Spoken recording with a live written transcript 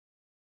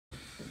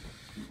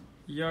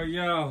Yo,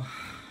 yo.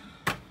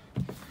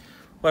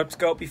 What up,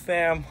 Scopey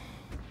fam?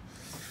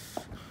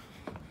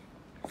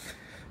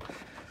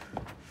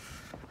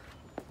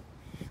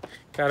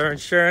 Got our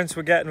insurance.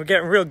 We're getting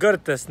real good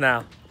at this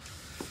now.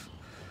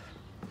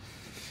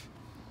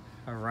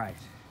 All right.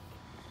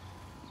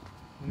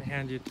 I'm gonna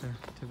hand you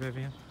to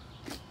Vivian.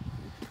 Is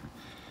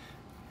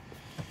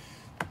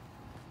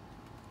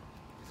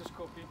this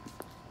Scopey?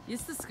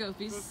 It's the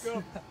Scopies. Let's go.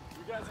 You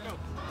guys go.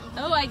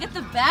 Oh, I get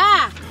the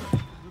back.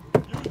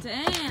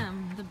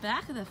 Damn, the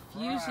back of the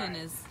Fusion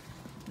is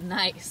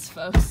nice,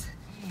 folks.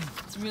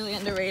 It's really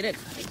underrated.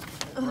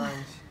 Right.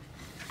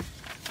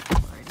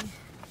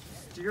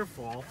 It's your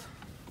fault.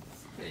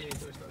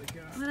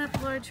 What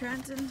up, Lord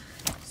Trenton?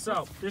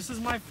 So, this is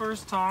my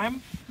first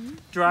time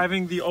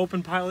driving the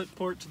openpilot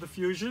port to the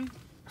Fusion.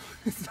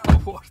 It's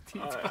not worth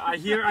it. I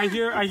hear.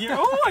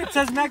 Oh, it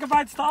says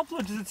megabytes to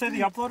upload. Does it say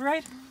the upload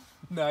rate?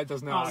 No, it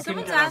does not.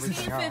 Someone's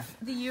asking if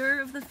the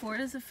year of the Ford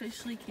is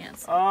officially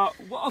canceled.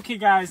 Well, okay,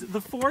 guys.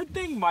 The Ford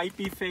thing might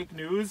be fake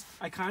news.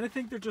 I kind of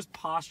think they're just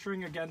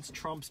posturing against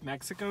Trump's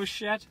Mexico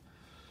shit.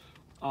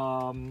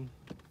 George,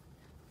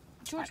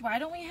 why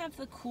don't we have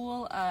the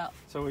cool,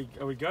 So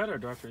are we good, or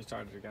do I have to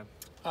restart it again?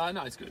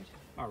 No, it's good.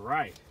 All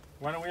right.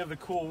 Why don't we have the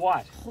cool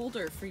what?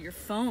 holder for your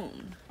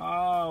phone?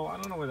 Oh, I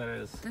don't know where that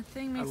is. That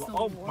thing makes the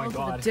oh my world of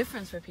God. a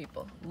difference for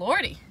people.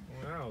 Lordy.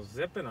 Wow,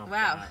 zipping up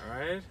Wow. that,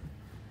 right?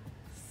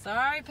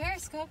 Sorry,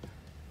 Periscope.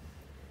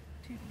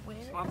 Dude, where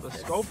Not is the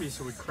this? Scopey,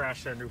 so we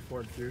crashed their new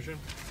Ford Fusion.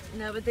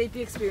 No, but they'd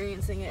be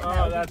experiencing it. And that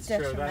Oh, would that's be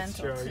true. That's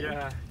detrimental true. to-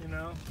 Yeah, you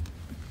know.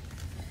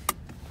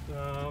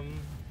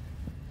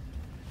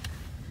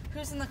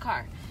 Who's in the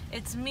car?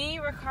 It's me,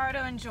 Ricardo,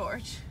 and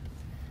George.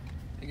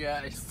 Hey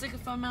guys. Stick a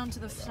phone mount to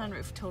the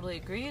sunroof. Totally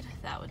agreed.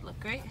 That would look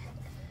great.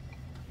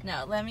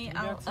 No, let me. You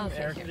I'll, got some okay,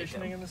 air here we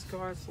conditioning go. in this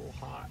car. It's a little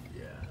hot.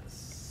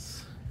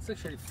 Yes. It's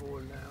actually full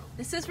now.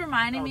 This is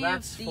reminding Oh, me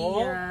that's of the.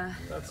 full?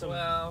 That's some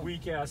well,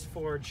 weak ass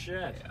Ford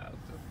shit. Yeah.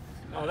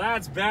 Oh,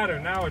 that's better.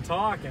 Now we're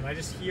talking. I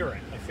just hear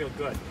it. I feel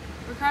good.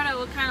 Ricardo,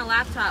 what kind of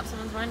laptop?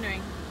 Someone's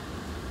wondering.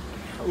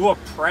 Ooh, a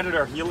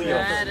Predator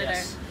Helios. Predator.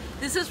 Yes.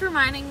 This is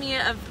reminding me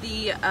of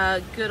the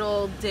good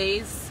old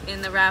days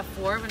in the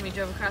RAV4 when we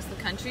drove across the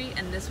country,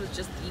 and this was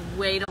just the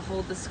way to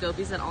hold the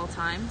Scopies at all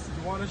times.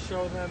 You want to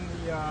show them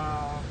the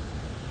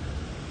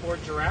Ford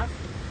Giraffe?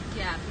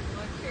 Yeah,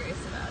 people are curious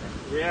about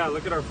it. Yeah,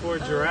 look at our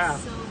Ford Oh,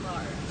 Giraffe. it's so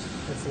large.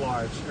 It's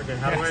large. Okay,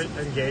 how do I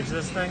engage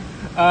this thing?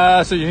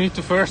 So you need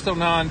to first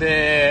turn on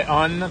the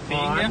on thing,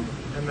 On,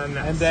 and then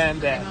this. and then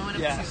that. Moment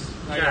of Yes.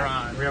 truth. Now Okay, you're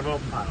on. we have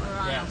openpilot. We're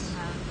on Yes.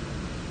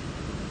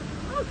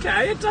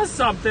 Okay, it does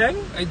something.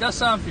 It does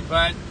something,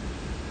 but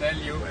tell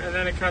you. And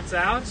then it cuts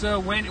out. So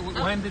when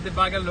the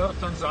debug alert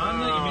turns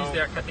on, it means they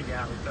are cutting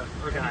out.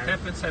 Okay. And it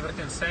happens every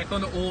 10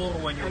 seconds, or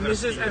when you're And gonna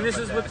this is speed up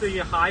with that. the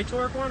high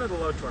torque one or the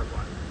low torque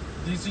one?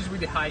 This is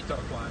with the high torque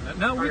one.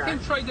 Now we Okay. can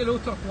try the low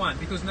torque one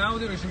because now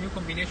there is a new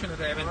combination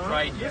that I haven't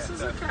tried yet. This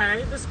is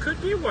okay. This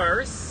could be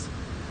worse.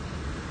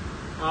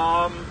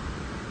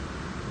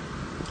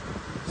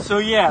 So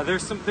yeah,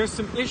 there's some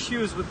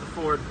issues with the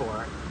Ford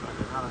port.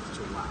 Okay, now that's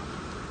too loud.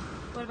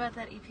 What about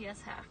that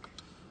EPS hack?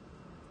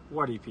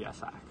 What EPS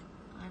hack?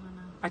 I don't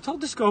know. I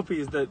told the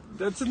Scopies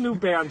that's a new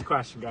banned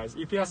question, guys.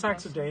 EPS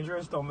hacks are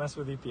dangerous. Don't mess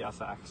with EPS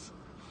hacks.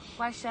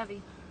 Why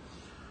Chevy?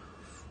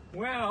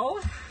 Well,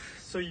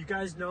 so you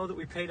guys know that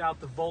we paid out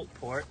the Volt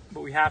port,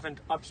 but we haven't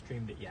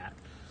upstreamed it yet.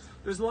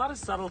 There's a lot of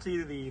subtlety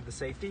to the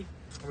safety,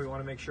 and we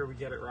want to make sure we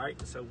get it right.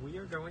 So we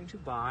are going to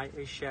buy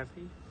a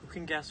Chevy. Who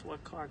can guess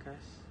what car, guys?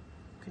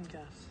 Who can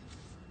guess?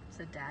 It's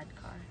a dad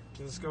car.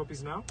 Does the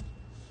Scopies know?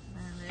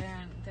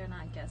 They're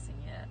not guessing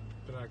yet.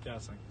 They're not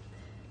guessing.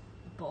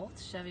 Bolt?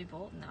 Chevy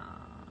Bolt? No.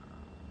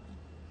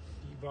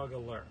 Debug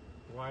alert.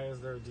 Why is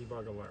there a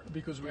debug alert?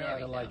 Because we There are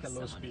we go. like a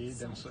low Someone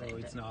speed, and so claimed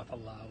it's it. not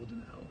allowed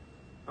now.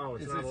 Oh,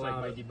 it's It's not like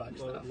allowed. my at debug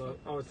low, stuff.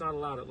 oh, it's not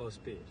allowed at low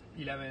speed.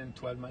 11,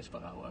 12 miles per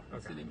hour.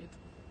 That's the Okay. limit.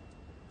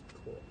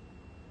 Cool.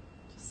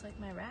 Just like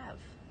my RAV.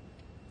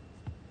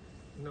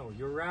 No,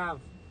 your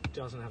RAV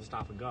doesn't have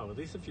stop and go. At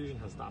least the Fusion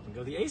has stop and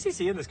go. The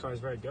ACC in this car is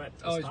very good.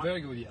 Oh, it's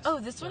very good, yes. Oh,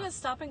 this one Yeah. is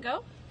stop and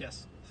go?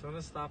 Yes. So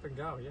it's stop and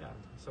go, yeah.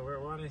 So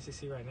we're on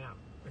ACC right now.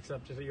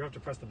 Except you have to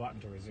press the button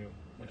to resume,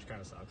 which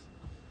kind of sucks.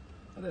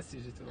 Oh, that's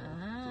easy to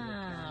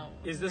Oh.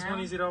 Is this one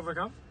now- easy to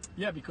overcome?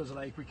 Yeah, because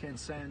like we can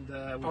send.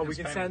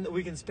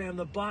 We can spam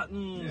the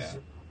buttons. Yeah.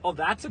 Oh,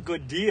 that's a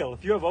good deal.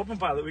 If you have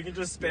OpenPilot, we can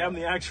just spam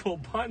the actual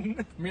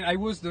button. I mean, I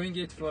was doing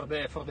it for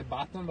the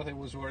button, but I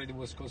was worried it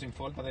was causing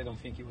fault, but I don't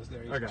think it was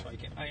there. Okay. So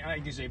I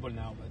disable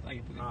now, but I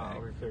can put it back.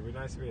 Oh, it'd be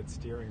nice if we had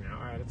steering now.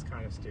 All right, it's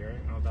kind of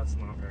steering. Oh, that's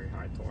not very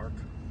high torque.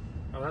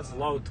 Oh, that's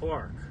low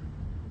torque.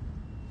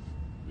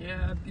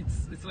 Yeah,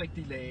 it's like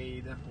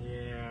delayed.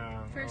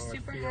 Yeah. First oh,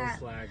 super it feels hat.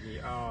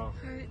 laggy. Oh.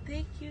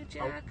 Thank you,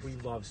 Jack. We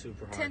love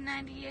Super Hearts.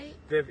 1098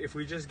 Viv, if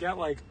we just get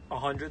like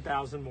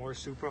 100,000 more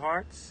Super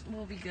Hearts,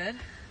 will be good.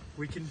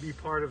 we can be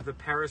part of the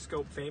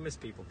Periscope Famous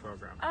People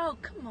program. Oh,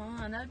 come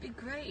on. That would be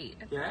great.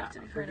 I'd Yeah, love to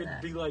be we part of could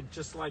that. be like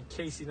just like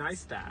Casey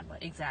Neistat.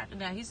 Exactly.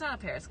 No, he's not a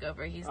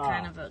periscoper. He's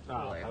kind of a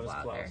cooler that was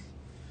vlogger. close.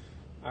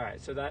 All right,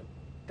 so that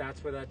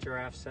that's where that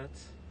giraffe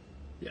sits?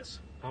 Yes.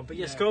 But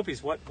yeah, Yeah.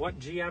 Scopies, what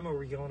GM are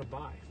we going to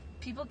buy?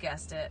 People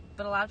guessed it,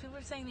 but a lot of people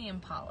are saying the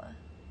Impala.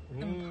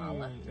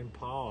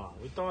 Impala.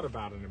 We thought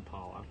about an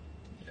Impala.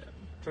 Yeah.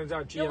 Turns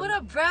out GM. Yo, what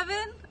up,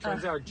 Brevin?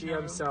 Turns out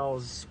GM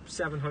sells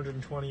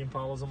 720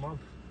 Impalas a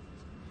month.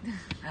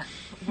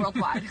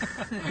 Worldwide.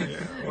 Yeah.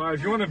 Well,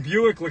 if you want a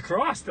Buick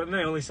LaCrosse, then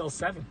they only sell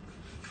 7.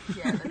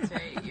 Yeah, that's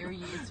right. It's really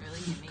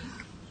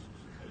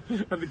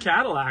unique. And the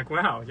Cadillac,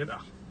 wow, you know.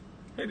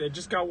 Hey, they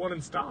just got one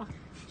in stock.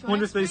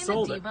 Wonder if they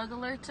sold the it. debug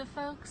alert to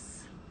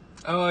folks?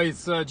 Oh,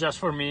 it's just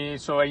for me,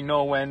 so I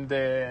know when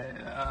the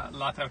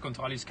lateral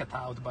control is cut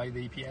out by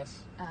the EPS.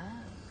 Ah,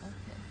 okay.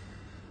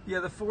 Yeah,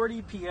 the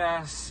 40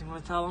 PS. You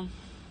want to tell them?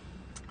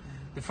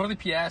 The 40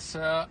 PS,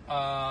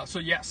 so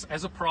yes,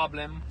 as a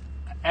problem,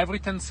 every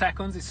 10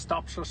 seconds it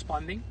stops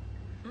responding.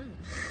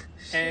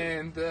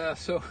 And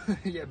so,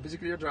 yeah,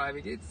 basically you're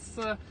driving.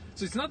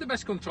 So it's not the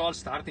best control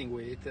starting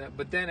with,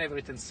 but then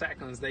every 10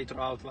 seconds they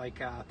throw out like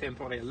a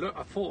temporary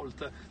a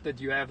fault that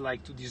you have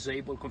like to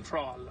disable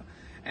control.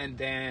 And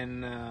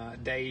then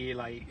they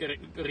like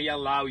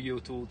re-allow you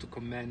to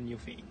command new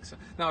things.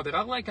 Now there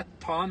are like a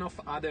ton of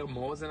other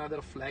modes and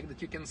other flags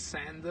that you can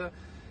send,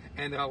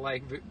 and there are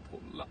like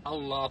a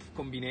lot of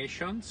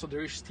combinations. So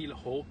there is still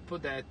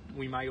hope that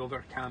we might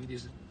overcome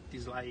this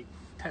like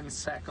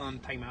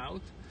 10-second timeout,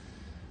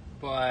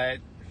 but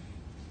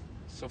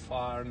so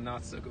far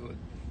not so good.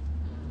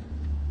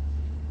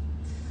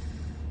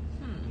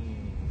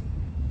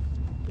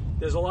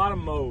 There's a lot of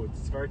modes.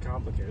 It's very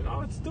complicated.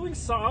 Oh, it's doing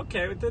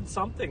okay. It did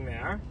something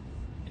there.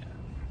 Yeah.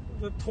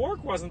 The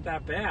torque wasn't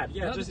that bad.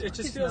 Yeah, No, it just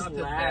it's feels not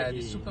that bad. laggy.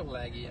 It's super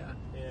laggy, yeah.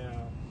 Yeah.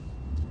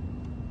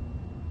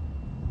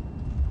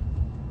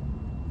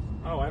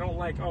 Oh, I don't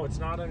like. Oh, it's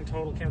not in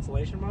total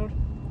cancellation mode.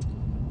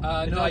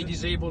 No, I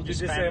disabled the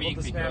You spamming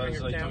disabled the spamming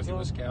because or I thought it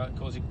was cancel?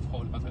 causing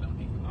fault, but I don't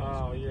think it was.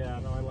 Oh yeah,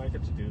 no, I like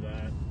it to do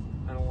that.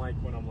 I don't like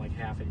when I'm like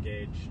half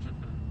engaged.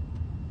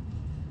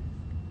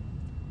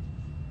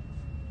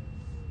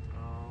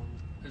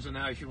 So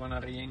now if you want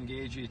to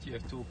re-engage it, you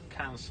have to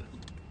cancel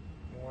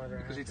Why do I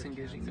because have it's to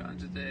engaging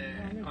cancel? on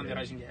the Okay.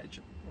 rising edge.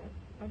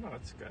 Oh no,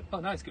 it's good. Oh,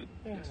 now it's good.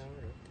 Yeah, Yes.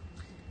 we're good.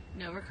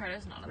 No,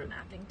 Ricardo's not on the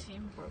mapping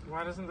team.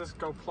 Why doesn't this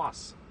go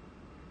plus?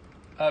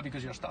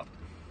 Because you're stopped.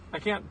 I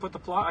can't put the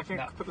plot. I can't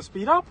No. put the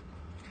speed up.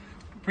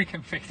 We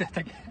can fix that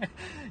again.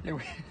 Yeah,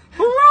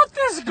 Who wrote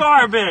this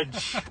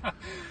garbage?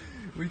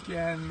 we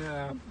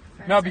can.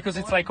 No, because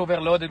it's like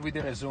overloaded with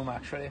the resume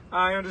actually.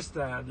 I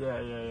understand.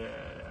 Yeah.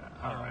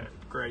 All right,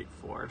 great,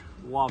 Ford.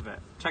 Love it.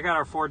 Check out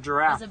our Ford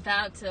Giraffe. I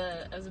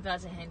was about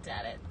to hint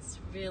at it. It's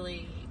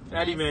really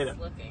Eddie nice made it.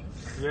 looking.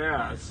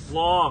 Yeah, it's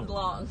long,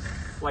 Long.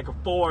 like a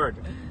Ford.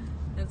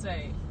 That's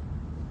right.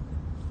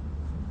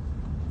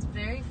 It's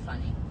very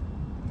funny.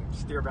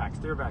 Steer back.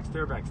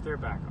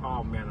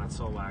 Oh man, that's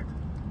so lag.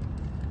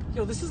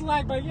 Yo, this is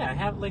lag by I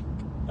have like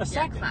a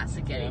second. Yeah,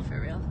 classic Eddie Yeah. for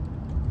real.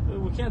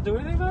 We can't do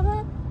anything about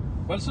that.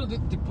 Well, so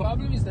the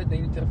problem is that the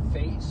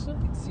interface,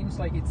 it seems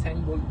like it's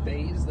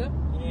angle-based.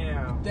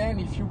 Yeah. Then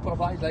if you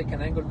provide like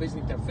an angle-based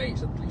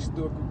interface, at least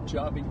do a good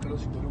job in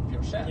closing the loop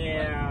yourself.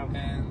 Yeah. Right?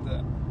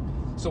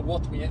 And so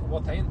what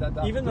I ended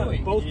up Even though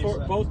doing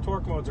both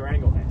torque modes are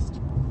angle based.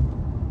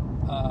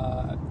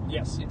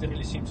 yes, it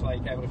really seems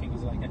like everything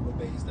is like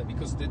angle-based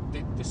because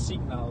the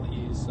signal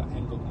is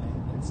angle.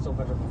 It's still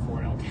better than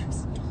Ford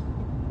LCAS.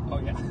 Oh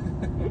yeah.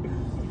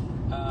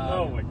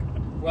 Oh my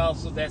god. Well,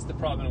 so that's the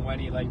problem when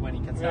he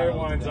cuts out. It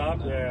winds then, up.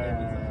 then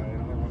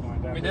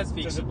Yeah. I mean, that's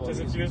fixable. Does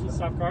it fuse with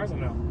stop cars or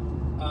no?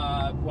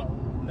 well,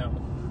 no,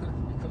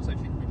 because I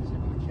think we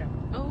disabled the camera.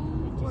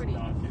 Oh, It does 40.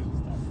 not fuse with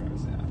stop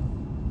cars.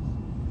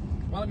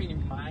 Yeah. Well, I mean,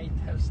 it might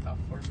have stuff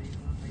for me.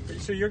 Maybe.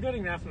 So you're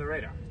getting that from the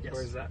radar? Yes.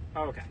 Or is that?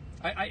 Oh, okay.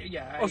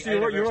 Yeah. So you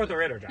wrote the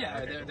radar down. Yeah,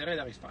 Okay, the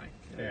radar is fine.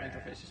 The Yeah.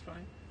 interface is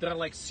fine. There are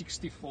like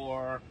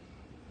 64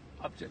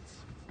 objects.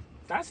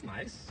 That's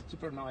nice.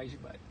 Super noisy,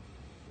 but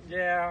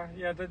Yeah,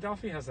 the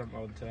Delphi has that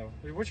mode too.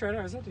 Which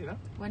radar is that? Do you know?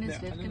 When is Yeah, I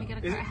Viv don't gonna know.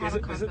 get a Is car? it- I have is a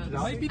it- car is it phone. the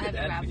might be I have the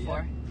a Delphi,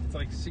 RAV4. yeah. It's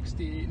like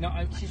 60.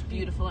 No, She's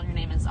beautiful and her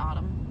name is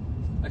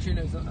Autumn. Actually,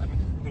 no, it's not. I mean,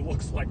 It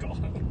looks like all.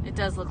 It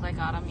does look like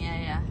Autumn,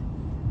 yeah.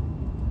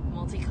 Oh,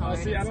 Multicolored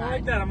see, I don't like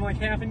inside. that. I'm like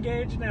half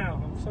engaged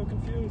now. I'm so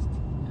confused.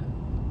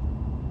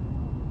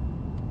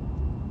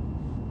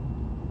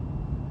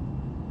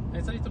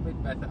 it's a little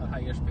bit better at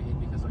higher speed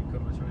because like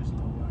curvature is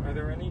lower. Are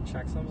there any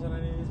checksums on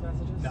any of these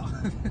messages?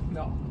 No,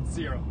 no,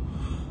 zero.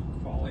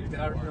 Quality. Like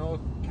there are Ford. no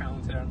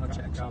counter, no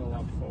checks. Gotta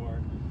love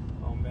Ford.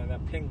 Oh man,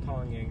 that ping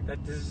ponging.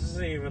 That this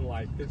isn't even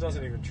like. It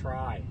doesn't even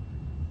try.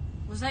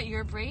 Was that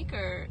your brake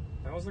or?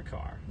 That was the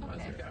car. Okay.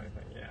 That's the only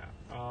thing, yeah.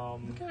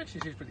 The car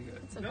actually is pretty good.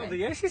 It's No, okay.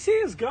 the ACC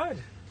is good.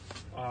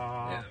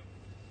 Yeah.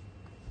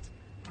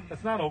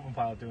 That's not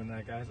openpilot doing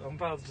that, guys.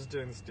 Openpilot's just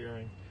doing the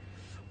steering.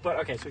 But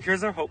okay, so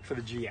here's our hope for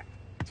the GM.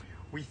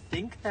 We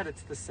think that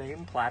it's the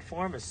same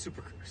platform as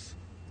Super Cruise.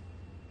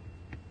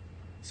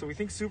 So we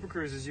think Super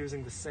Cruise is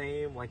using the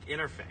same like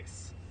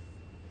interface,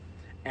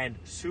 and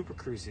Super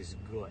Cruise is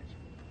good.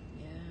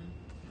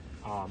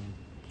 Yeah.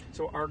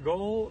 So our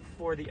goal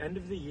for the end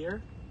of the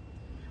year,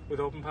 with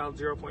openpilot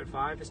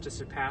 0.5 is to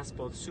surpass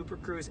both Super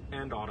Cruise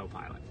and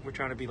autopilot. We're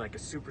trying to be like a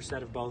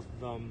superset of both of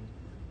them.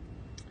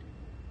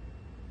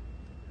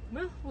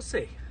 Well, we'll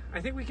see.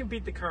 I think we can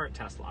beat the current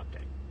Tesla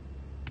update.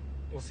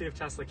 We'll see if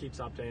Tesla keeps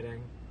updating.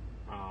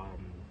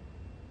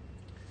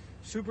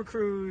 Super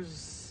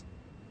Cruise,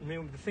 I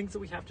mean, the things that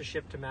we have to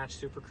ship to match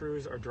Super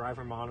Cruise are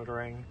driver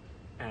monitoring,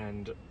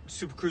 and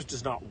Super Cruise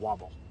does not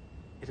wobble.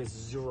 It has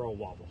zero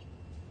wobble.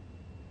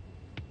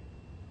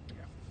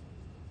 Yeah.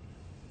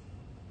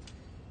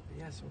 But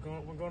yes,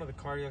 we're going to the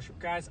car dealership.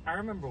 Guys, I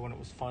remember when it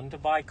was fun to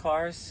buy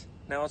cars.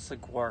 Now it's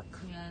like work.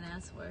 Yeah, now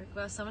it's work.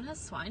 Well, someone has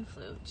swine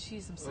flu.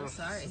 Jeez, I'm so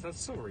sorry. That's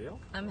so real.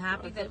 I'm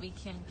happy that we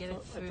can't get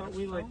it through. I thought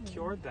we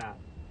cured that.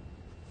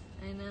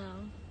 I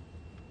know.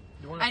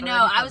 I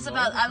know. I was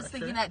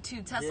thinking that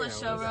too. Tesla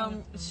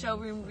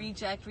showroom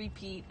reject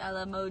repeat a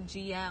la mode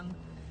GM.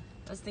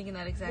 I was thinking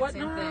that exact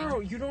same thing. No,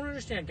 you don't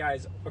understand,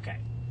 guys. Okay,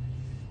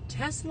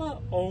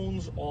 Tesla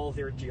owns all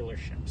their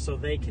dealerships, so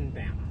they can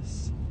ban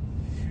us.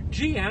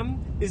 GM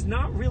is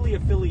not really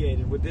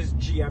affiliated with this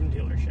GM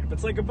dealership.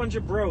 It's like a bunch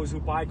of bros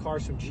who buy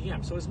cars from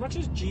GM. So as much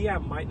as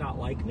GM might not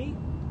like me,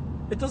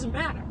 it doesn't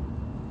matter.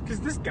 Because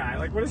this guy,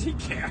 like, what does he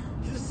care?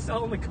 He's just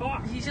selling the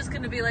car. He's just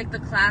going to be like the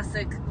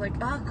classic, like,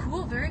 oh,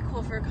 cool, very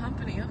cool for a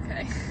company,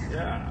 okay.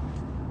 Yeah.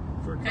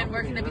 For a company, and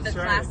we're going to be the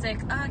right. classic,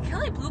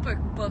 Kelly Blue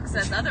Book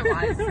says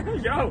otherwise.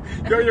 Yo,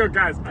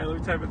 guys, let me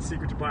tell you about the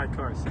secret to buying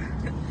cars.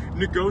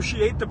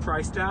 Negotiate the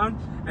price down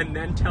and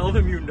then tell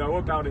them you know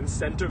about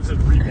incentives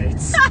and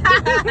rebates.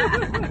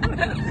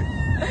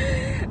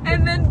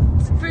 And then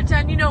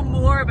pretend you know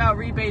more about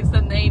rebates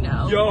than they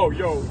know. Yo,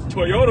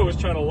 Toyota was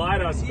trying to lie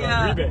to us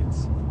about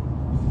rebates.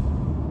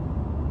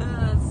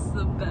 That's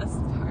the best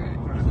part.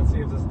 Alright, let's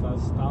see if this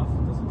does stuff.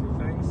 Does it do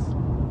things?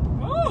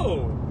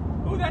 Oh,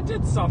 that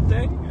did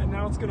something. And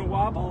now it's going to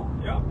wobble.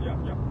 Yep.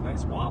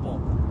 Nice wobble.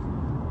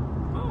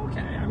 Oh, okay.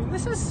 I mean,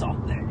 this is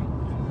something.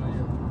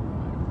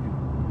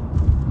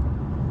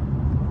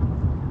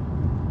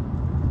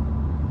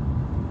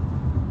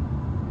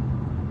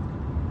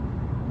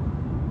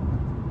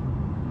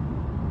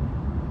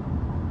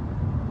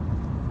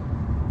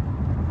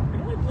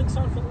 It only blinks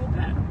on for a little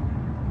bit.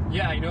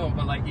 Yeah, I know,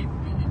 but like it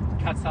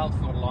cuts out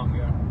for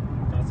longer.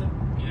 Does it?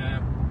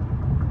 Yeah.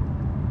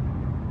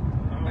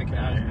 Okay.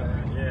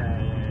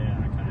 Yeah.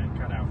 Okay,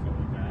 cut out for a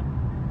little bit.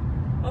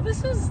 Oh,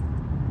 this is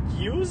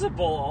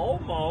usable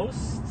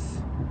almost.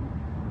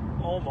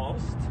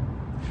 Almost.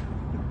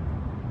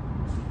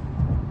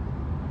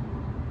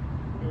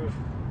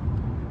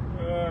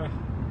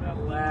 That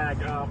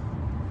lag up.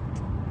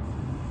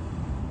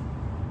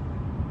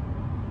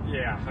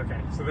 Yeah,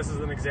 okay. So this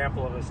is an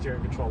example of a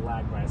steering control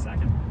lag by a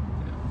second.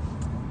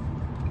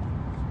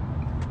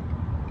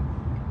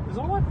 Is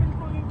all that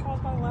pinpointing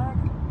caused by lag?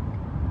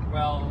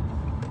 Well,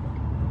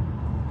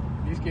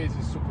 in this case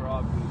it's super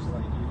obvious.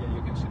 Like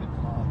you can see the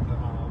plot,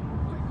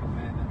 like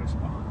command and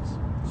response.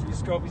 So you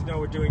Scopies know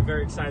we're doing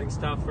very exciting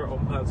stuff for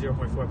openpilot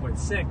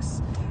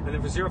 0.4.6, and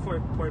then for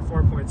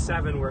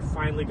 0.4.7 we're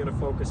finally going to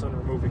focus on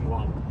removing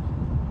wobble.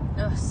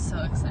 Oh, so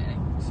exciting.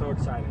 So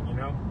exciting, you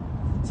know?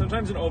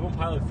 Sometimes in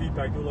openpilot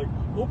feedback they're like,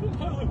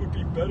 openpilot would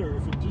be better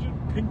if it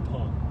didn't ping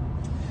pong.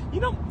 You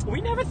know,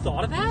 we never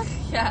thought of that.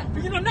 Yeah.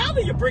 But you know, now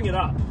that you bring it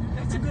up,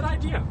 that's a good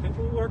idea. Maybe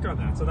we'll work on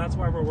that. So that's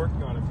why we're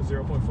working on it for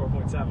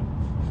 0.4.7.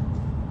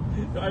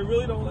 I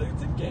really don't like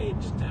it's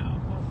engaged now.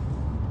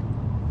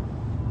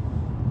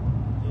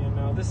 You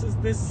know, this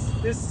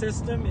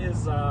system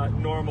is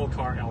normal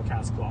car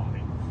LCAS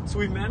quality. So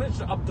we managed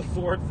to up the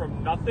Ford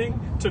from nothing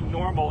to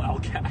normal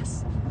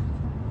LCAS.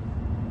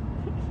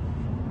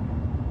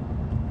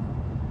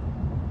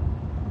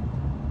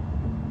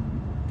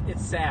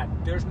 It's sad.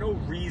 There's no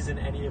reason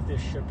any of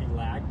this should be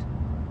lagged.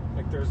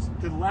 Like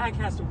the lag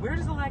has to. Where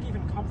does the lag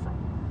even come from?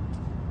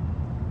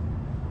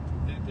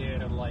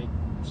 They're like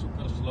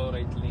super slow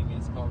rate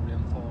limits, probably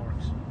on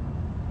torques.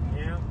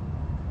 Yeah.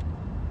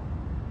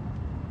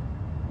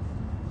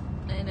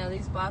 I know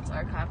these bots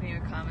are copying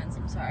your comments.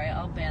 I'm sorry.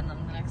 I'll ban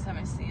them the next time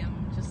I see them.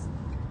 Just.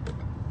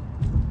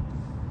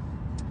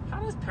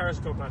 How does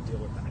Periscope not deal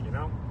with that? You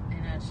know. I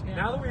know.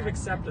 Now that we've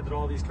accepted that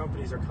all these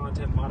companies are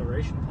content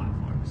moderation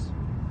platforms,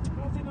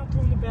 why are they not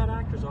throwing the bad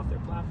actors off their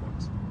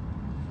platforms?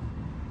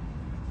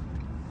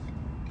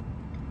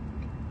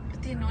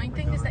 But the annoying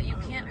thing is that you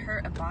can't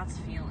hurt a bot's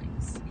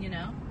feelings, you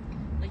know?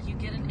 Like, you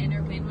get an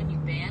inner win when you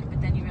ban, but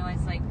then you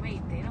realize, like,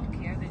 wait, they don't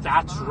care. They're just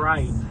That's bots.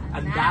 right.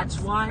 And that's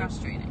why...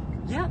 frustrating.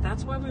 Yeah,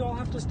 that's why we all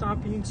have to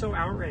stop being so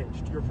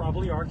outraged. You're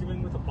probably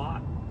arguing with a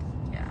bot.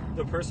 Yeah.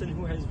 The person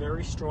who has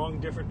very strong,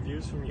 different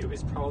views from you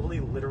is probably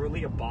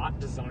literally a bot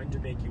designed to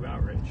make you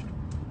outraged.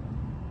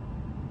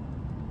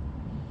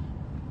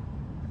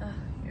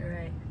 You're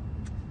right.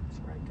 That's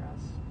right,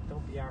 guys.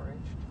 Don't be outraged.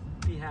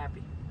 Be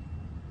happy.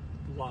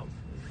 Love.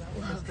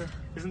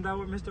 Isn't that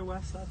what Mr.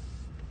 West said?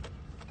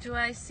 Do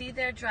I see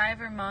their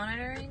driver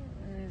monitoring?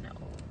 No,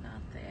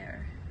 not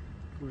there.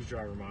 Who's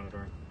driver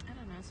monitoring? I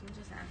don't know. Someone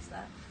just asked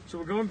that. So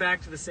we're going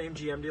back to the same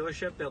GM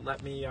dealership that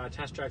let me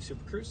test drive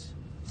Super Cruise.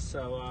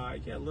 So I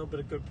get a little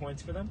bit of good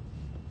points for them.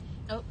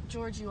 Oh,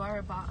 George, you are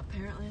a bot,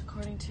 apparently,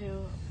 according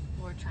to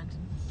Lord Trenton.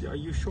 Are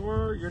you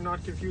sure you're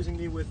not confusing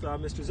me with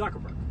Mr.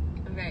 Zuckerberg?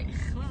 Right.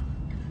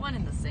 One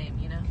and the same,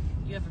 you know?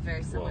 You have a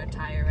very similar Whoa.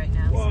 attire right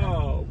now.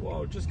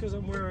 Whoa. Just because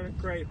I'm wearing a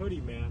gray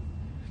hoodie, man.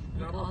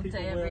 Not all people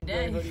day, wearing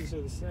every gray day. hoodies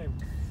are the same.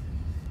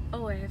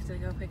 Oh, I have to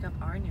go pick up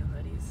our new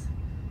hoodies.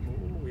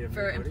 Ooh, we have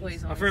For new hoodies.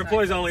 employees Oh, only. for Sorry,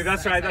 employees folks. only.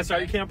 That's Sorry, right.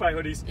 sorry. You can't buy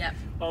hoodies. Yep.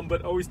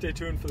 But always stay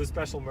tuned for the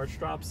special merch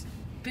drops.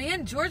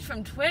 Ban George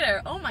from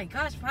Twitter. Oh my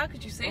gosh, how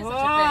could you say such a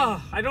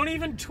Oh, I don't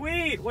even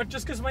tweet. What?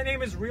 Just because my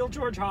name is Real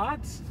George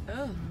Hotz? thing?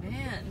 Oh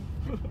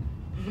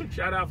man.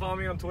 Shout out, follow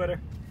me on Twitter.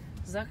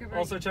 Zuckerberg.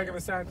 Also check out my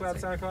SoundCloud,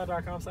 That's right.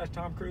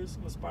 soundcloud.com/Tom Cruise.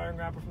 I'm an aspiring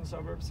rapper from the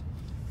suburbs.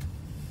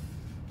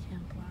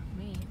 Can't block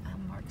me.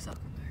 I'm Mark Zuckerberg.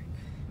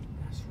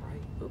 That's right.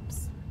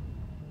 Oops.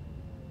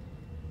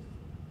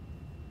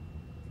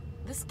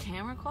 This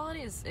camera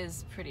quality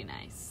is pretty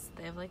nice.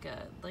 They have like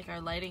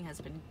our lighting has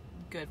been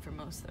good for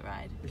most of the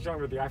ride. You're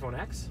talking about the iPhone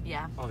X?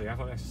 Yeah. Oh, the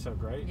iPhone X is so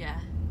great. Yeah.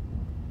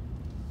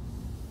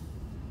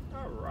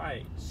 All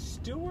right.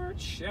 Stewart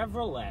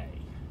Chevrolet.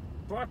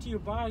 Brought to you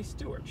by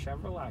Stewart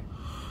Chevrolet.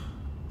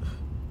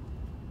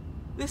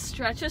 This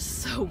stretch is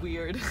so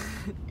weird.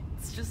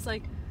 It's just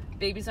like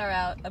Babies R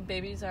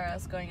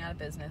Us going out of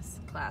business.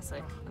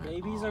 Classic.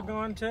 Babies are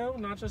gone too,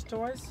 not just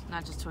toys?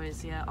 Not just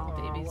toys, yeah, all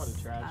Oh, babies what a out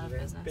of tragedy.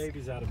 business.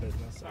 Babies out of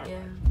business. All Yeah.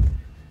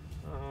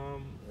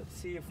 right. Let's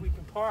see if we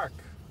can park.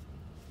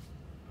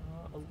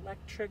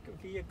 Electric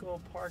vehicle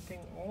parking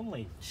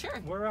only. Sure.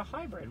 We're a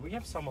hybrid. We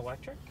have some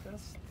electric.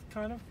 That's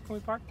kind of. Can we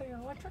park there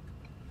electric?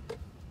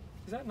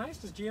 Is that nice?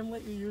 Does GM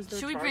let you use their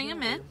Should we bring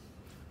charging? him in?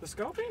 The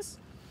Scopies?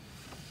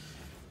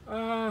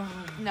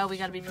 No, we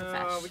gotta be No,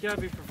 professional. we gotta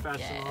be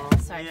professional. Yeah,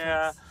 sorry,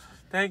 Yeah. folks.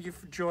 Thank you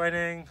for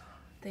joining.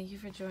 Thank you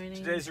for joining.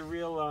 Today's a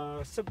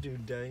real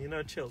subdued day,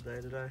 chill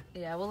day today.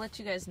 Yeah, we'll let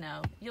you guys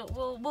know.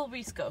 We'll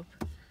rescope.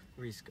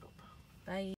 Rescope. Bye.